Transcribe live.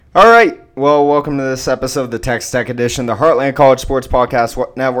All right. Well, welcome to this episode of the Texas Tech Edition, the Heartland College Sports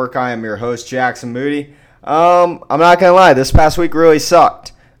Podcast Network. I am your host, Jackson Moody. I'm not going to lie. This past week really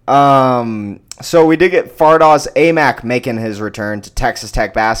sucked. So we did get Fardaws Aimaq making his return to Texas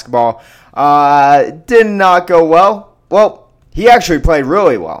Tech basketball. Did not go well. Well, he actually played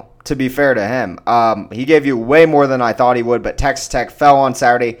really well, to be fair to him. He gave you way more than I thought he would, but Texas Tech fell on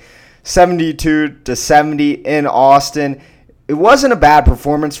Saturday, 72-70 in Austin. It wasn't a bad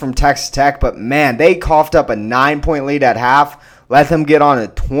performance from Texas Tech, but man, they coughed up a 9-point lead at half, let them get on a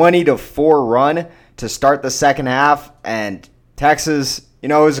 20-4 run to start the second half, and Texas,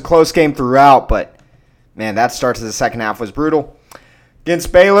 it was a close game throughout, but man, that start to the second half was brutal.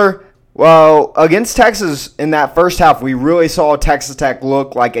 Against Baylor, well, against Texas in that first half, we really saw Texas Tech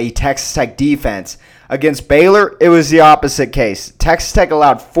look like a Texas Tech defense. Against Baylor, it was the opposite case. Texas Tech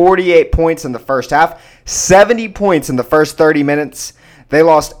allowed 48 points in the first half, 70 points in the first 30 minutes. They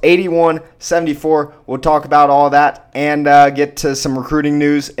lost 81-74. We'll talk about all that and get to some recruiting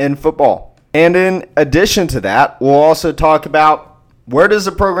news in football. And in addition to that, we'll also talk about where does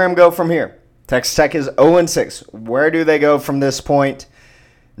the program go from here. Texas Tech is 0-6. Where do they go from this point?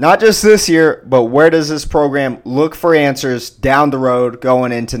 Not just this year, but where does this program look for answers down the road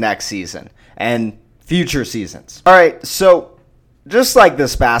going into next season and future seasons? All right, so just like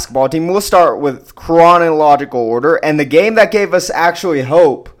this basketball team, we'll start with chronological order. And the game that gave us actually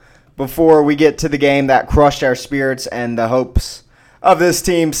hope before we get to the game that crushed our spirits and the hopes of this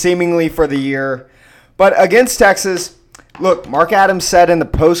team seemingly for the year. But against Texas, look, Mark Adams said in the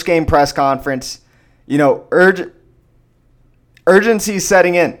post-game press conference, urgency is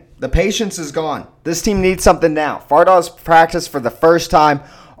setting in. The patience is gone. This team needs something now. Fardaws practiced for the first time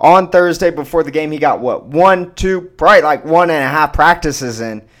on Thursday before the game. He got, probably like 1.5 practices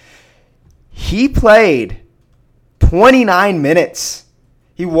in. He played 29 minutes.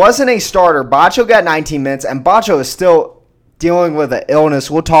 He wasn't a starter. Bacho got 19 minutes, and Bacho is still dealing with an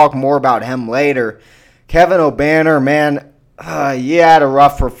illness. We'll talk more about him later. Kevin O'Banner, man, he had a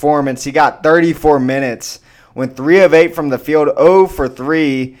rough performance. He got 34 minutes. Went 3 of 8 from the field, 0 for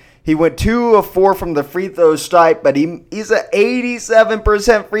 3. He went 2 of 4 from the free throw stripe, but he's an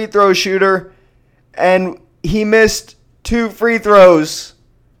 87% free throw shooter, and he missed 2 free throws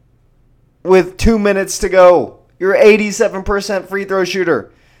with 2 minutes to go. You're an 87% free throw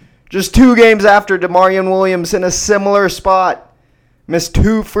shooter. Just 2 games after, Damarian Williams in a similar spot missed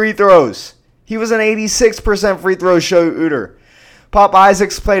 2 free throws. He was an 86% free throw shooter. Pop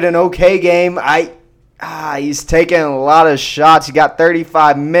Isaacs played an okay game. He's taking a lot of shots. He got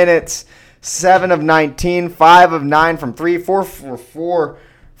 35 minutes, 7 of 19, 5 of 9 from 3, 4 for 4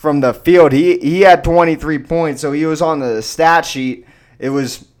 from the field. He had 23 points, so he was on the stat sheet. It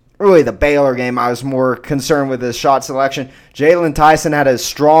was really the Baylor game. I was more concerned with his shot selection. Jalen Tyson had a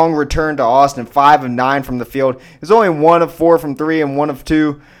strong return to Austin, 5 of 9 from the field. He was only 1 of 4 from 3 and 1 of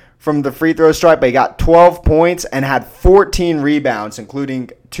 2 from the free throw stripe, but he got 12 points and had 14 rebounds,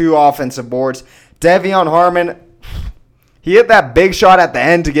 including 2 offensive boards. Devion Harmon, he hit that big shot at the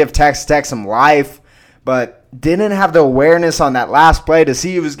end to give Texas Tech some life, but didn't have the awareness on that last play to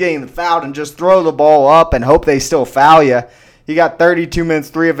see he was getting fouled and just throw the ball up and hope they still foul you. He got 32 minutes,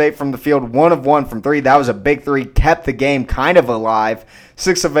 3 of 8 from the field, 1 of 1 from 3. That was a big 3, kept the game kind of alive.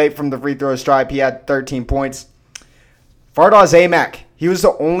 6 of 8 from the free throw stripe. He had 13 points. Fardaws Aimaq, he was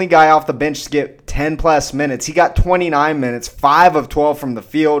the only guy off the bench to get 10-plus minutes. He got 29 minutes, 5 of 12 from the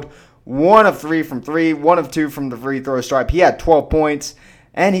field, 1 of 3 from 3, 1 of 2 from the free throw stripe. He had 12 points,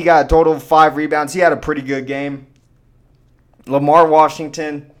 and he got a total of 5 rebounds. He had a pretty good game. Lamar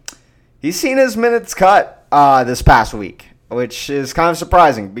Washington, he's seen his minutes cut this past week, which is kind of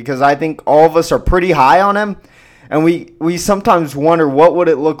surprising because I think all of us are pretty high on him, and we sometimes wonder what would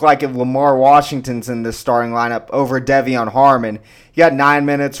it look like if Lamar Washington's in this starting lineup over Devion Harmon. He got 9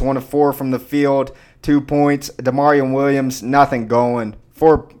 minutes, 1 of 4 from the field, 2 points. Damarian Williams, nothing going.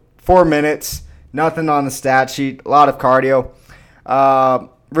 4 minutes, nothing on the stat sheet, a lot of cardio.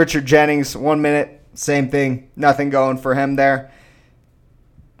 Richard Jennings, 1 minute, same thing, nothing going for him there.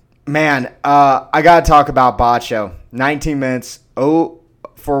 Man, I got to talk about Bacho. 19 minutes, 0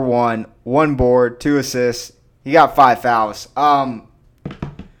 for 1, 1 board, 2 assists. He got 5 fouls.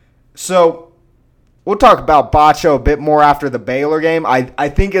 So we'll talk about Bacho a bit more after the Baylor game. I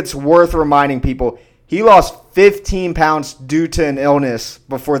think it's worth reminding people he lost 15 pounds due to an illness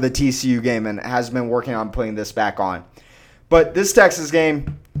before the TCU game and has been working on putting this back on. But this Texas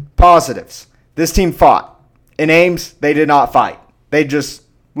game, positives. This team fought. In Ames, they did not fight. They just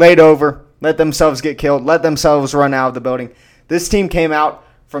laid over, let themselves get killed, let themselves run out of the building. This team came out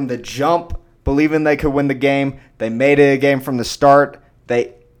from the jump believing they could win the game. They made it a game from the start.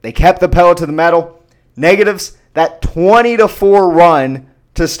 They They kept the pedal to the metal. Negatives, that 20-4 run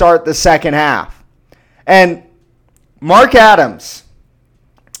to start the second half. And Mark Adams,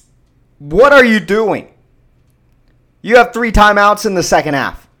 what are you doing? You have 3 timeouts in the second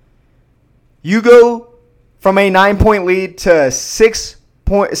half. You go from a 9-point lead to a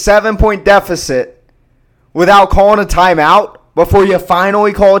 7-point deficit without calling a timeout before you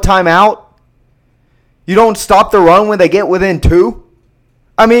finally call a timeout. You don't stop the run when they get within 2.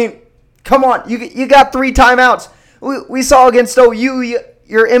 I mean, come on. You got 3 timeouts. We saw against OU,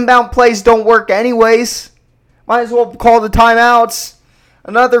 your inbound plays don't work anyways. Might as well call the timeouts.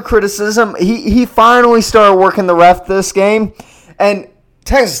 Another criticism, he finally started working the ref this game. And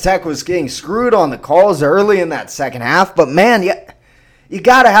Texas Tech was getting screwed on the calls early in that second half. But, man, you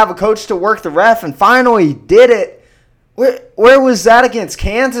got to have a coach to work the ref. And finally he did it. Where was that against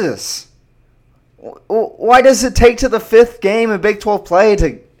Kansas? Why does it take to the 5th game in Big 12 play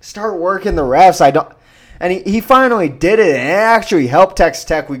to start working the refs? And he finally did it, and it actually helped Texas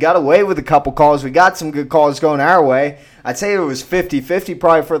Tech. We got away with a couple calls. We got some good calls going our way. I'd say it was 50-50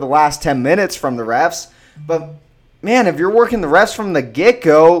 probably for the last 10 minutes from the refs. But, man, if you're working the refs from the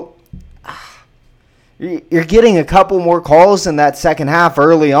get-go, you're getting a couple more calls in that second half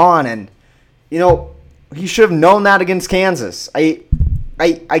early on. And, he should have known that against Kansas. I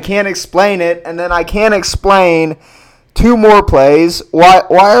can't explain it, and then I can't explain 2 more plays. Why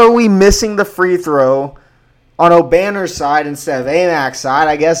are we missing the free throw on O'Banner's side instead of Amac's side?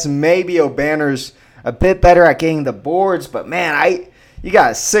 I guess maybe O'Banner's a bit better at getting the boards, but man, you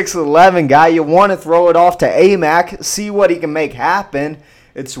got a 6'11" guy. You want to throw it off to Amac, see what he can make happen.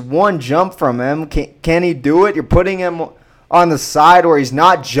 It's one jump from him. Can he do it? You're putting him on the side where he's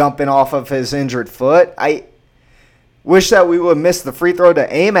not jumping off of his injured foot. I wish that we would miss the free throw to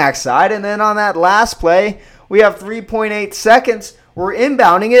Amac's side. And then on that last play, we have 3.8 seconds. We're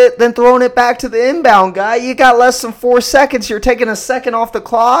inbounding it, then throwing it back to the inbound guy. You got less than 4 seconds. You're taking a second off the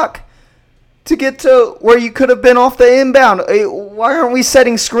clock to get to where you could have been off the inbound. Why aren't we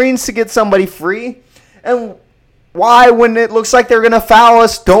setting screens to get somebody free? And why, when it looks like they're going to foul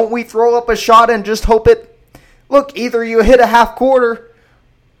us, don't we throw up a shot and just hope it... Look, either you hit a half quarter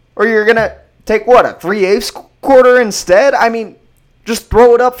or you're going to take, a 3/8 quarter instead? I mean, just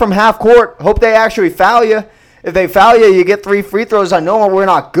throw it up from half court. Hope they actually foul you. If they foul you, you get 3 free throws. I know we're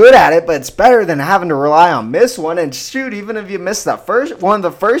not good at it, but it's better than having to rely on miss one. And shoot, even if you miss the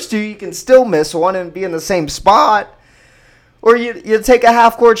first 2, you can still miss one and be in the same spot. Or you take a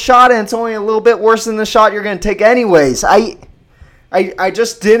half court shot and it's only a little bit worse than the shot you're going to take anyways. I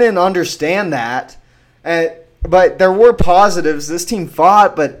just didn't understand that. But there were positives. This team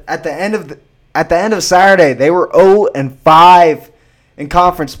fought, but at the end of Saturday, they were 0-5 in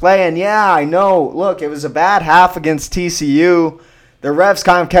conference play. And yeah, I know. Look, it was a bad half against TCU. The refs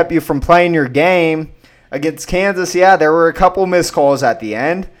kind of kept you from playing your game. Against Kansas, yeah, there were a couple missed calls at the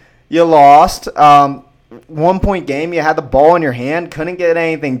end. You lost. 1-point game. You had the ball in your hand. Couldn't get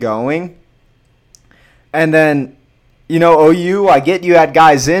anything going. And then, OU, I get you had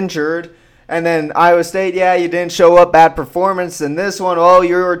guys injured. And then Iowa State, yeah, you didn't show up, bad performance. And this one,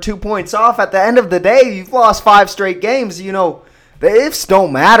 you were 2 points off. At the end of the day, you've lost 5 straight games. The ifs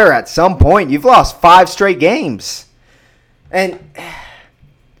don't matter at some point. You've lost 5 straight games. And,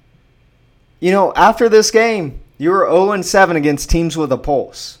 after this game, you were 0-7 against teams with a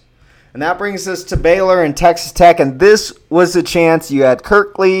pulse. And that brings us to Baylor and Texas Tech. And this was the chance. You had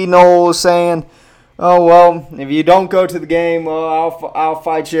Kirkley Knowles saying, oh, well, if you don't go to the game, well, I'll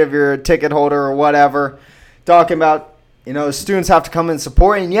fight you if you're a ticket holder or whatever. Talking about, students have to come and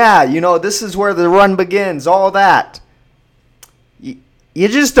support. And, yeah, this is where the run begins, all that. You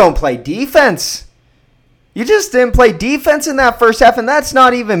just don't play defense. You just didn't play defense in that first half, and that's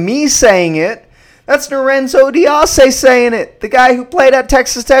not even me saying it. That's Lorenzo Diase saying it, the guy who played at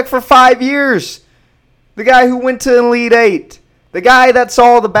Texas Tech for 5 years, the guy who went to Elite Eight. The guy that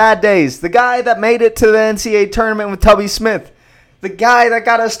saw the bad days. The guy that made it to the NCAA tournament with Tubby Smith. The guy that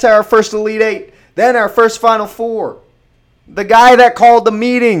got us to our first Elite Eight. Then our first Final Four. The guy that called the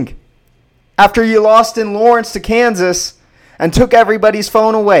meeting after you lost in Lawrence to Kansas and took everybody's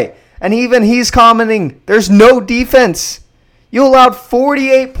phone away. And even he's commenting, there's no defense. You allowed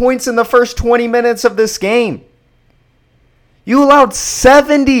 48 points in the first 20 minutes of this game. You allowed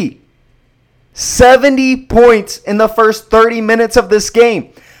 70 points in the first 30 minutes of this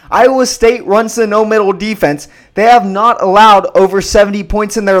game. Iowa State runs the no-middle defense. They have not allowed over 70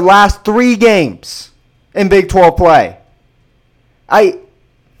 points in their last 3 games in Big 12 play.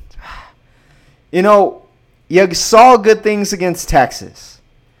 You saw good things against Texas.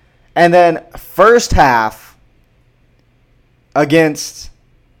 And then first half against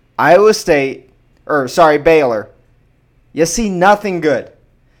Baylor, you see nothing good.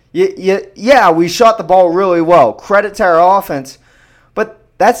 Yeah, we shot the ball really well. Credit to our offense. But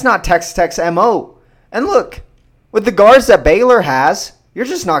that's not Texas Tech's MO. And look, with the guards that Baylor has, you're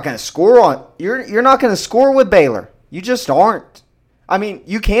just not going to score you're not going to score with Baylor. You just aren't. I mean,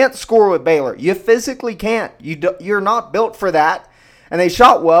 you can't score with Baylor. You physically can't. You're not built for that. And they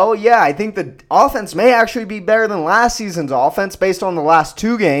shot well. Yeah, I think the offense may actually be better than last season's offense based on the last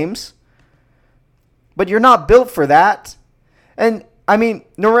 2 games. But you're not built for that. And, I mean,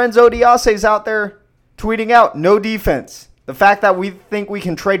 Lorenzo Diase's out there tweeting out, no defense. The fact that we think we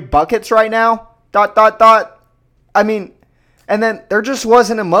can trade buckets right now, ... I mean, and then there just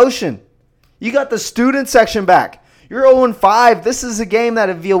wasn't emotion. You got the student section back. You're 0-5. This is a game that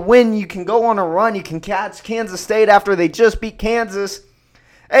if you win, you can go on a run. You can catch Kansas State after they just beat Kansas.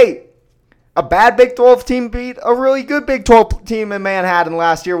 Hey, a bad Big 12 team beat a really good Big 12 team in Manhattan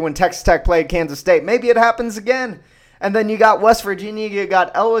last year when Texas Tech played Kansas State. Maybe it happens again. And then you got West Virginia, you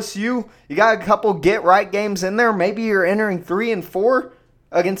got LSU, you got a couple get-right games in there. Maybe you're entering 3-4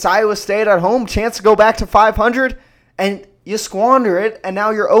 against Iowa State at home. Chance to go back to 500, and you squander it, and now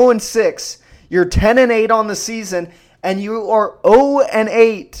you're 0-6. You're 10-8 on the season, and you are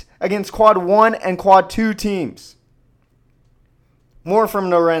 0-8 against Quad 1 and Quad 2 teams. More from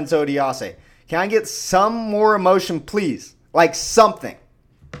Lorenzo Diase. Can I get some more emotion, please? Like something.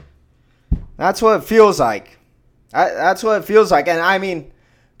 That's what it feels like. That's what it feels like. And, I mean,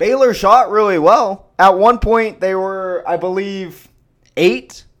 Baylor shot really well. At one point, they were, I believe,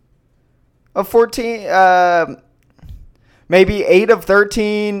 8 of 14. Maybe 8 of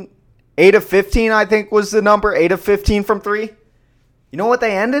 13. 8 of 15, I think, was the number. 8 of 15 from 3. You know what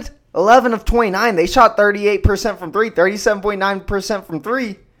they ended? 11 of 29. They shot 38% from 3. 37.9% from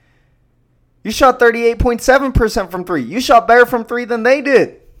 3. You shot 38.7% from 3. You shot better from 3 than they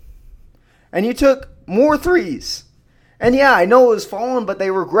did. And you took more threes. And yeah, I know it was falling, but they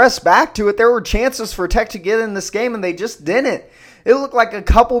regressed back to it. There were chances for Tech to get in this game, and they just didn't. It looked like a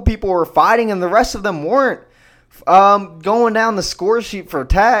couple people were fighting, and the rest of them weren't. Going down the score sheet for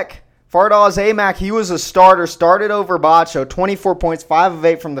Tech, Fardaws Aimaq, he was a starter, started over Bacho, 24 points, 5 of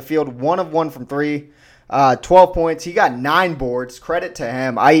 8 from the field, 1 of 1 from 3, 12 points. He got 9 boards. Credit to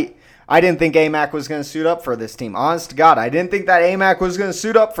him. I didn't think Aimaq was going to suit up for this team. Honest to God, I didn't think that Aimaq was going to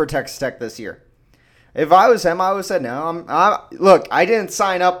suit up for Texas Tech this year. If I was him, I would have said, no. Look, I didn't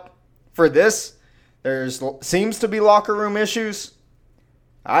sign up for this. Seems to be locker room issues.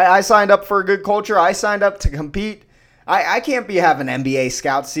 I signed up for a good culture. I signed up to compete. I can't be having NBA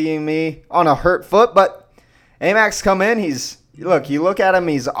scouts seeing me on a hurt foot, but Amac's come in. You look at him,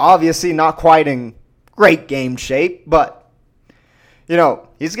 he's obviously not quite in great game shape, but,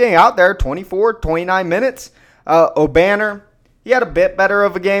 he's getting out there 24, 29 minutes. O'Banner, he had a bit better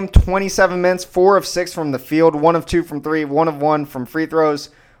of a game, 27 minutes, 4 of 6 from the field, 1 of 2 from 3, 1 of 1 from free throws.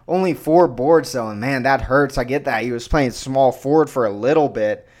 Only 4 boards, though, and man, that hurts. I get that. He was playing small forward for a little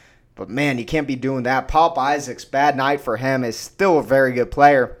bit, but man, you can't be doing that. Pop Isaacs, bad night for him, is still a very good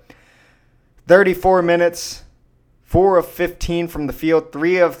player. 34 minutes, 4 of 15 from the field,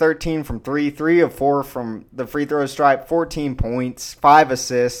 3 of 13 from 3, 3 of 4 from the free throw stripe, 14 points, 5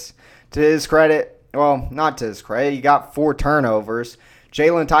 assists. To his credit, well, not to his credit, he got 4 turnovers.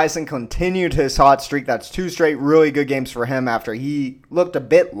 Jalen Tyson continued his hot streak. That's 2 straight really good games for him after he looked a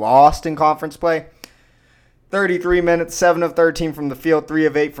bit lost in conference play. 33 minutes, 7 of 13 from the field, 3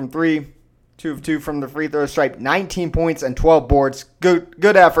 of 8 from 3, 2 of 2 from the free throw stripe, 19 points and 12 boards. Good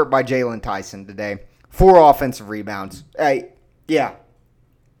effort by Jalen Tyson today. 4 offensive rebounds. Hey, yeah.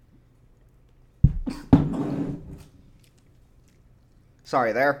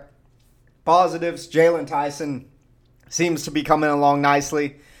 Sorry there. Positives, Jalen Tyson seems to be coming along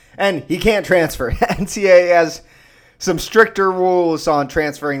nicely. And he can't transfer. NCAA has some stricter rules on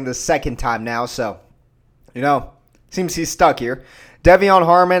transferring the second time now. So, seems he's stuck here. Devion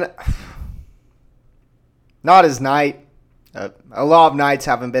Harmon, not his night. A lot of nights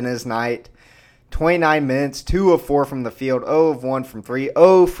haven't been his night. 29 minutes, 2 of 4 from the field, 0 of 1 from 3,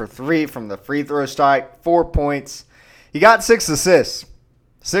 0 for 3 from the free throw strike, 4 points. He got 6 assists.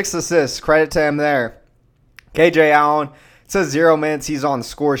 6 assists. Credit to him there. KJ Allen, it says 0 minutes. He's on the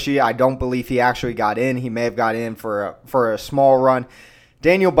score sheet. I don't believe he actually got in. He may have got in for a small run.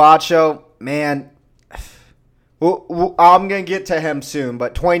 Daniel Bacho, man, I'm going to get to him soon,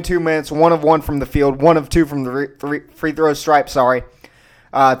 but 22 minutes, 1 of 1 from the field, 1 of 2 from the free throw stripe,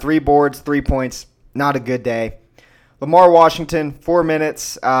 3 boards, 3 points. Not a good day. Lamar Washington, 4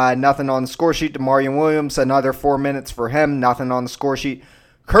 minutes, nothing on the score sheet. DeMarion Williams, another 4 minutes for him, nothing on the score sheet.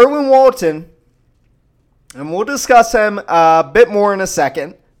 Kerwin Walton, and we'll discuss him a bit more in a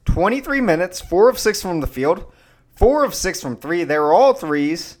second, 23 minutes, 4 of 6 from the field, 4 of 6 from 3. They were all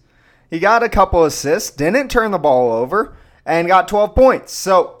threes. He got a couple assists, didn't turn the ball over, and got 12 points.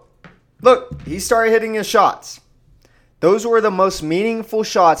 So, look, he started hitting his shots. Those were the most meaningful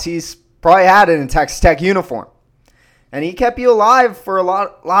shots he's probably had in a Texas Tech uniform. And he kept you alive for a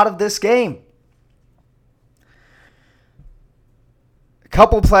lot of this game.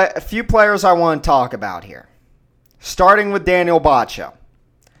 A few players I want to talk about here. Starting with Daniel Baccia.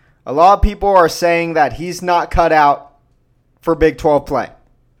 A lot of people are saying that he's not cut out for Big 12 play.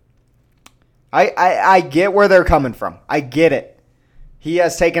 I get where they're coming from. I get it. He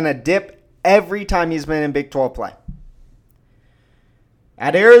has taken a dip every time he's been in Big 12 play.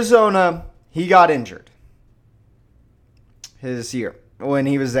 At Arizona, he got injured his year when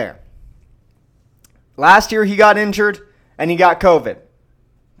he was there. Last year, he got injured and he got COVID.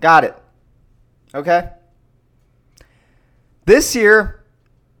 Got it. Okay? This year,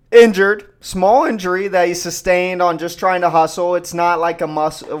 injured. Small injury that he sustained on just trying to hustle. It's not like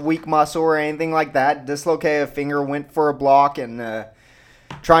a weak muscle or anything like that. Dislocated a finger, went for a block and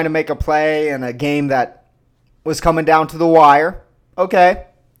trying to make a play in a game that was coming down to the wire. Okay,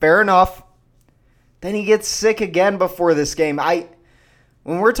 fair enough. Then he gets sick again before this game.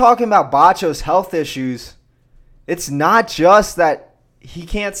 When we're talking about Baccia's health issues, it's not just that he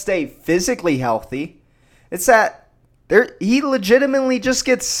can't stay physically healthy. It's that he legitimately just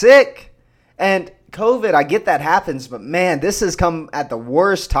gets sick. And COVID, I get that happens, but man, this has come at the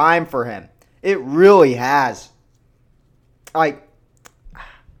worst time for him. It really has. I'm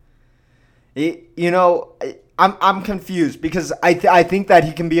confused because I think that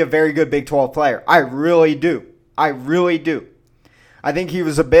he can be a very good Big 12 player. I really do. I think he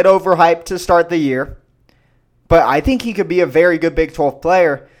was a bit overhyped to start the year, but I think he could be a very good Big 12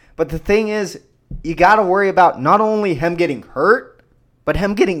 player. But the thing is, you got to worry about not only him getting hurt, but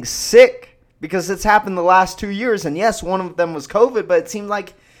him getting sick because it's happened the last 2 years. And yes, one of them was COVID, but it seemed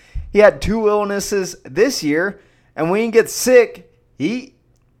like he had 2 illnesses this year. And when he gets sick,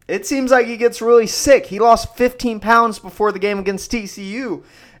 it seems like he gets really sick. He lost 15 pounds before the game against TCU.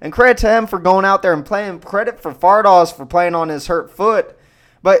 And credit to him for going out there and playing. Credit for Fardaws for playing on his hurt foot.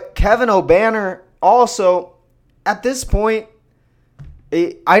 But Kevin O'Banner also, at this point,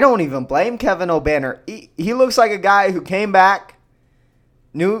 I don't even blame Kevin O'Banner. He looks like a guy who came back,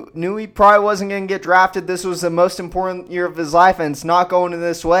 knew he probably wasn't going to get drafted. This was the most important year of his life, and it's not going in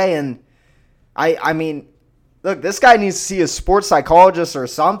this way. And I mean, look, this guy needs to see a sports psychologist or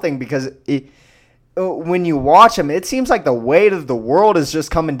something because when you watch him, it seems like the weight of the world is just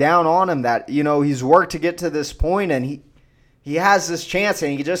coming down on him that, he's worked to get to this point and he has this chance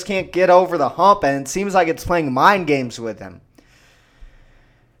and he just can't get over the hump, and it seems like it's playing mind games with him.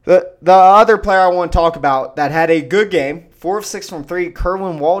 The other player I want to talk about that had a good game, 4 of 6 from 3,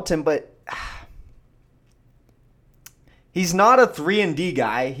 Kerwin Walton, but he's not a 3-and-D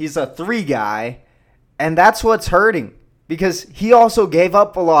guy. He's a 3 guy. And that's what's hurting because he also gave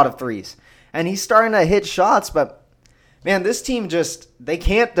up a lot of threes. And he's starting to hit shots, but, man, this team they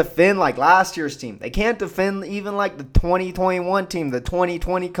can't defend like last year's team. They can't defend even like the 2021 team, the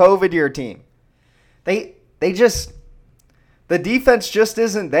 2020 COVID year team. The defense just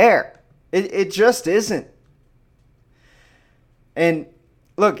isn't there. It just isn't. And,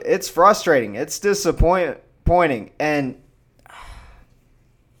 look, it's frustrating. It's disappointing. And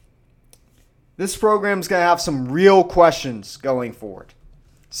this program's going to have some real questions going forward.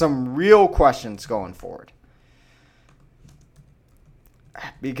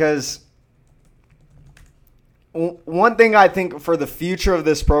 Because one thing I think for the future of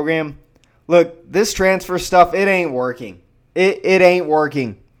this program, look, this transfer stuff, it ain't working. It ain't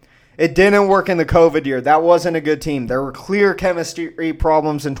working. It didn't work in the COVID year. That wasn't a good team. There were clear chemistry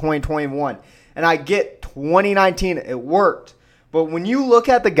problems in 2021. And I get 2019, it worked. But when you look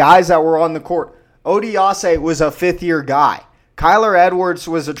at the guys that were on the court, Odiase was a 5th-year guy. Kyler Edwards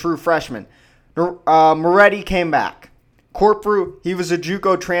was a true freshman. Moretti came back. Corprew, he was a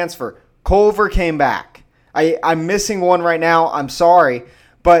JUCO transfer. Culver came back. I'm missing one right now. I'm sorry.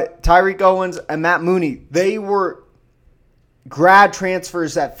 But Tyreek Owens and Matt Mooney, they were grad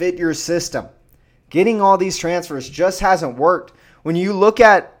transfers that fit your system. Getting all these transfers just hasn't worked. When you look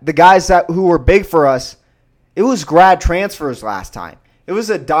at the guys who were big for us, it was grad transfers last time. It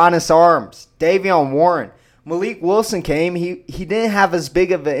was Adonis Arms, Davion Warren. Malik Wilson came. He didn't have as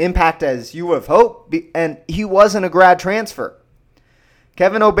big of an impact as you would have hoped, and he wasn't a grad transfer.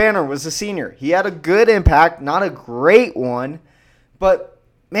 Kevin O'Banner was a senior. He had a good impact, not a great one. But,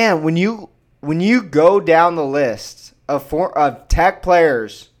 man, when you go down the list of Tech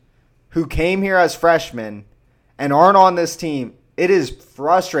players who came here as freshmen and aren't on this team, It is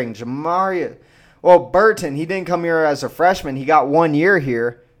frustrating. Burton, he didn't come here as a freshman. He got 1 year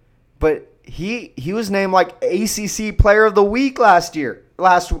here. But he was named like ACC Player of the Week last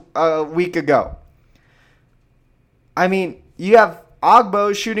week ago. I mean, you have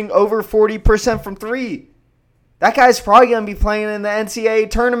Ogbo shooting over 40% from three. That guy's probably going to be playing in the NCAA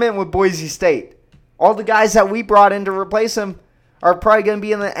tournament with Boise State. All the guys that we brought in to replace him are probably going to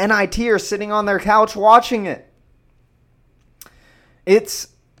be in the NIT or sitting on their couch watching it. It's,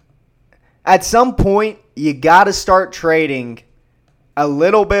 at some point, you got to start trading a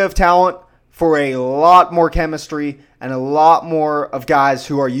little bit of talent for a lot more chemistry and a lot more of guys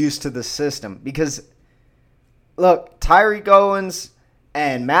who are used to the system. Because, look, Tyreek Owens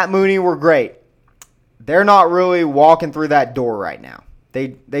and Matt Moody were great. They're not really walking through that door right now.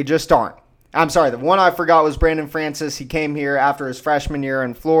 They just aren't. I'm sorry, the one I forgot was Brandon Francis. He came here after his freshman year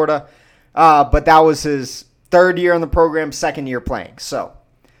in Florida. But that was his third year in the program, second year playing. So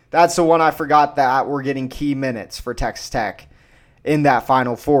that's the one I forgot that we're getting key minutes for Texas Tech in that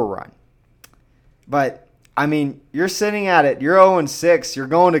Final Four run. But, I mean, you're sitting at it. You're 0-6. You're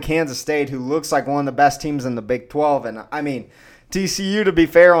going to Kansas State, who looks like one of the best teams in the Big 12. And, I mean, TCU, to be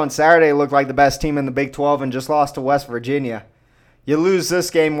fair, on Saturday looked like the best team in the Big 12 and just lost to West Virginia. You lose this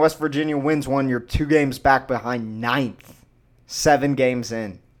game, West Virginia wins one. You're 2 games back behind 9th. 7 games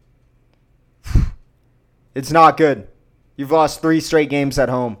in. It's not good. You've lost 3 straight games at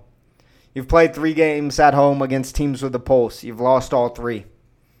home. You've played 3 games at home against teams with a pulse. You've lost all 3.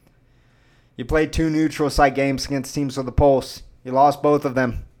 You played 2 neutral site games against teams with a pulse. You lost both of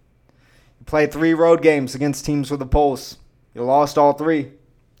them. You played 3 road games against teams with a pulse. You lost all 3.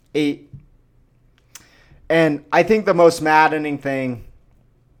 8. And I think the most maddening thing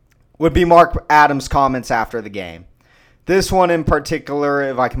would be Mark Adams' comments after the game. This one in particular,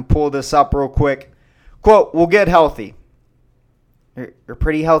 if I can pull this up real quick. Quote, "We'll get healthy." You're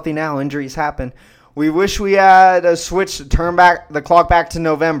pretty healthy now. Injuries happen. "We wish we had a switch to turn back the clock back to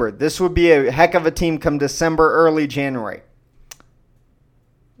November. This would be a heck of a team come December, early January."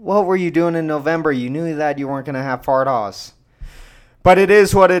 What were you doing in November? You knew that you weren't going to have Fardaws. But it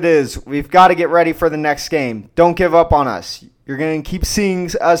is what it is. We've got to get ready for the next game. Don't give up on us. You're going to keep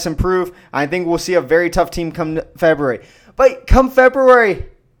seeing us improve. I think we'll see a very tough team come February. But come February,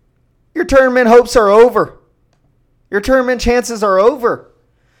 your tournament hopes are over. Your tournament chances are over.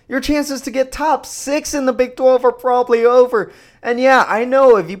 Your chances to get top 6 in the Big 12 are probably over. And yeah, I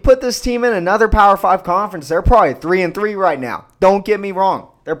know if you put this team in another Power 5 conference, they're probably 3-3 right now. Don't get me wrong.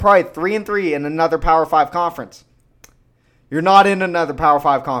 They're probably 3-3 in another Power 5 conference. You're not in another Power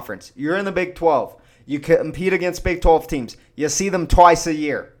 5 conference. You're in the Big 12. You compete against Big 12 teams. You see them twice a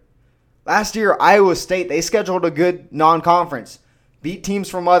year. Last year, Iowa State, they scheduled a good non-conference. Beat teams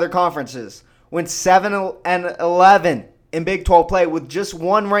from other conferences. Went 7-11 in Big 12 play with just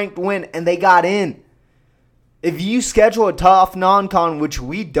 1 ranked win, and they got in. If you schedule a tough non-con, which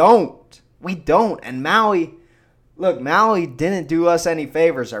we don't. And Maui didn't do us any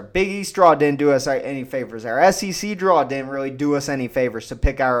favors. Our Big East draw didn't do us any favors. Our SEC draw didn't really do us any favors to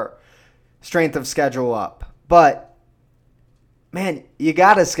pick our strength of schedule up. But, man, you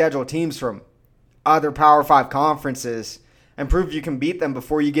got to schedule teams from other Power 5 conferences and prove you can beat them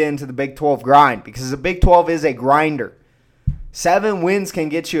before you get into the Big 12 grind. Because the Big 12 is a grinder. 7 wins can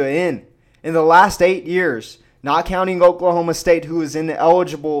get you in. In the last 8 years, not counting Oklahoma State, who was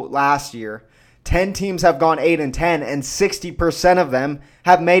ineligible last year, 10 teams have gone 8-10, and 60% of them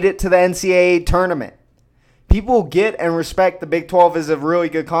have made it to the NCAA tournament. People get and respect the Big 12 as a really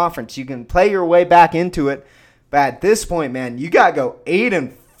good conference. You can play your way back into it. But at this point, man, you got to go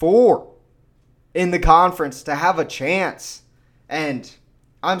 8-4 in the conference to have a chance. And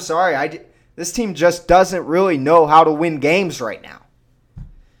I'm sorry, this team just doesn't really know how to win games right now.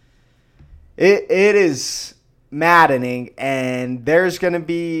 It is maddening, and there's going to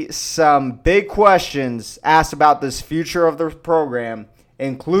be some big questions asked about this future of the program,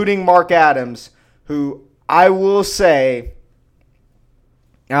 including Mark Adams, who I will say,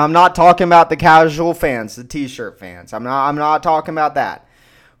 and I'm not talking about the casual fans, the t-shirt fans. I'm not talking about that.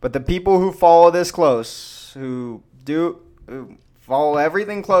 But the people who follow this close, who follow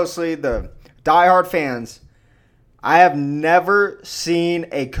everything closely, the diehard fans, I have never seen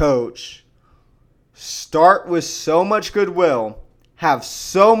a coach start with so much goodwill, have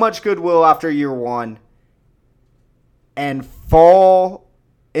so much goodwill after year 1, and fall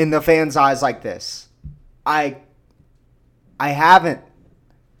in the fans' eyes like this. I haven't.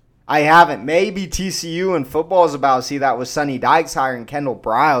 Maybe TCU in football is about to see that with Sonny Dykes hiring Kendall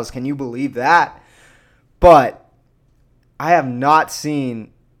Briles. Can you believe that? But I have not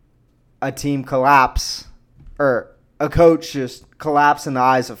seen a team collapse, or a coach just collapse in the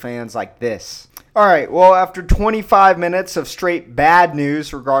eyes of fans like this. All right, well, after 25 minutes of straight bad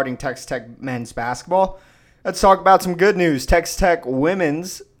news regarding Texas Tech men's basketball, let's talk about some good news. Texas Tech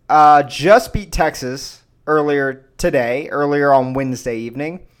women's just beat Texas earlier on Wednesday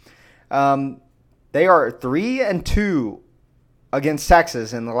evening. They are 3-2 against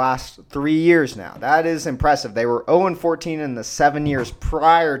Texas in the last 3 years now. That is impressive. They were 0-14 in the 7 years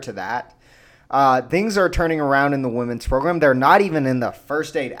prior to that. Things are turning around in the women's program. They're not even in the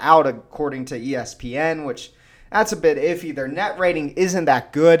first 8 out according to ESPN, which that's a bit iffy. Their net rating isn't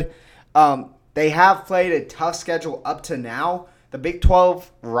that good. They have played a tough schedule up to now. The Big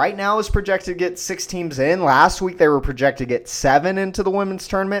 12 right now is projected to get 6 teams in. Last week they were projected to get 7 into the women's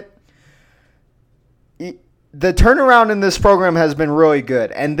tournament. The turnaround in this program has been really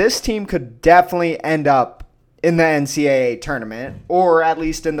good, and this team could definitely end up in the NCAA tournament, or at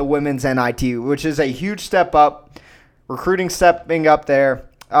least in the women's NIT, which is a huge step up. Recruiting stepping up there.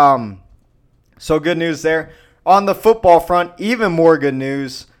 So good news there. On the football front, even more good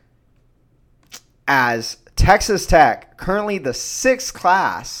news, as Texas Tech, currently the 6th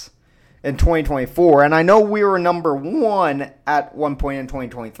class in 2024, and I know we were number 1 at one point in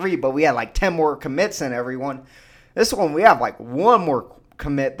 2023, but we had like 10 more commits than everyone. This one, we have like 1 more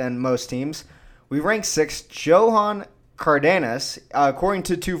commit than most teams. We rank 6th. Johan Cardenas, according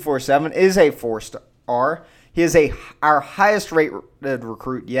to 247, is a 4-star. He is our highest rated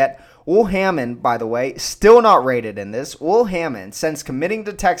recruit yet. Will Hammond, by the way, still not rated in this. Will Hammond, since committing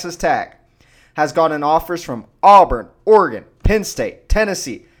to Texas Tech, has gotten offers from Auburn, Oregon, Penn State,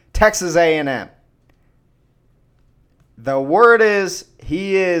 Tennessee, Texas A&M. The word is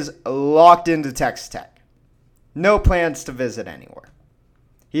he is locked into Texas Tech. No plans to visit anywhere.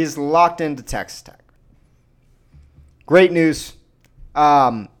 He is locked into Texas Tech. Great news.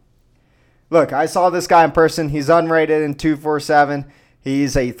 Look, I saw this guy in person. He's unrated in 247.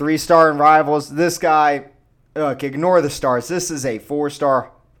 He's a 3-star in Rivals. This guy, look, ignore the stars. This is a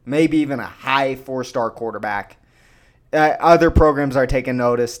 4-star, maybe even a high 4-star quarterback. Other programs are taking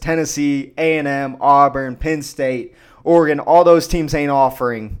notice. Tennessee, A&M, Auburn, Penn State, Oregon, all those teams ain't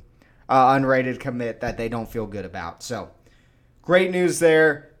offering unrated commit that they don't feel good about. So, great news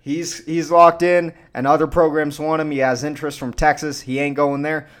there. He's locked in, and other programs want him. He has interest from Texas. He ain't going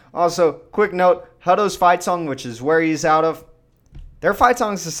there. Also, quick note, Hutto's fight song, which is where he's out of, their fight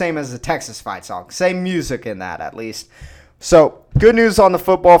song is the same as the Texas fight song. Same music in that, at least. So, good news on the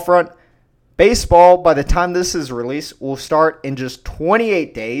football front. Baseball, by the time this is released, will start in just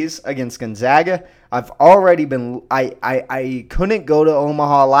 28 days against Gonzaga. I've already been, I couldn't go to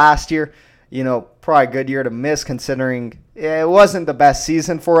Omaha last year. You know, probably a good year to miss considering it wasn't the best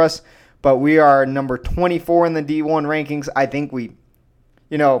season for us. But we are number 24 in the D1 rankings. I think we,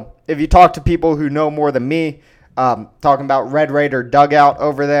 you know, if you talk to people who know more than me, talking about Red Raider dugout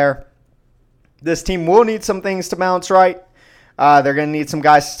over there, this team will need some things to bounce right. They're going to need some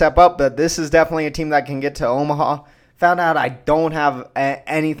guys to step up, but this is definitely a team that can get to Omaha. Found out I don't have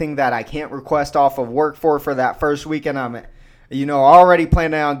anything that I can't request off of work for that first weekend. I'm, already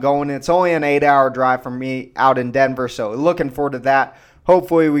planning on going. It's only an 8-hour drive from me out in Denver, so looking forward to that.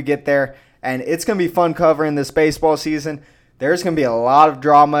 Hopefully we get there, and it's going to be fun covering this baseball season. There's going to be a lot of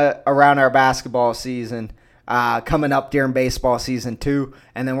drama around our basketball season coming up during baseball season too,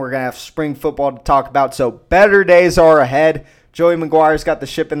 and then we're going to have spring football to talk about, so better days are ahead. Joey McGuire's got the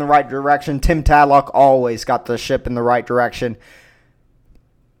ship in the right direction. Tim Tadlock always got the ship in the right direction.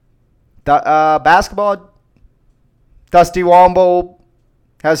 Basketball, Dusty Womble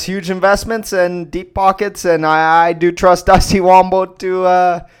has huge investments and deep pockets, and I do trust Dusty Womble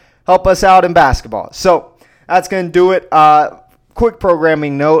to help us out in basketball. So that's going to do it. Quick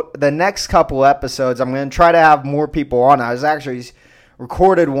programming note, the next couple episodes, I'm going to try to have more people on. I was actually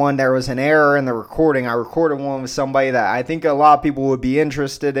recorded one. There was an error in the recording. I recorded one with somebody that I think a lot of people would be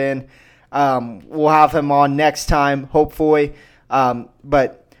interested in. We'll have him on next time, hopefully.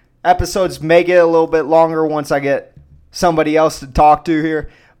 But episodes may get a little bit longer once I get somebody else to talk to here.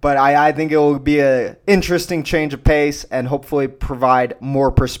 But I think it will be an interesting change of pace and hopefully provide more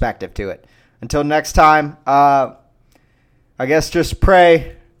perspective to it. Until next time, I guess just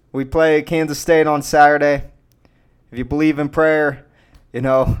pray. We play Kansas State on Saturday. If you believe in prayer,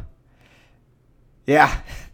 yeah.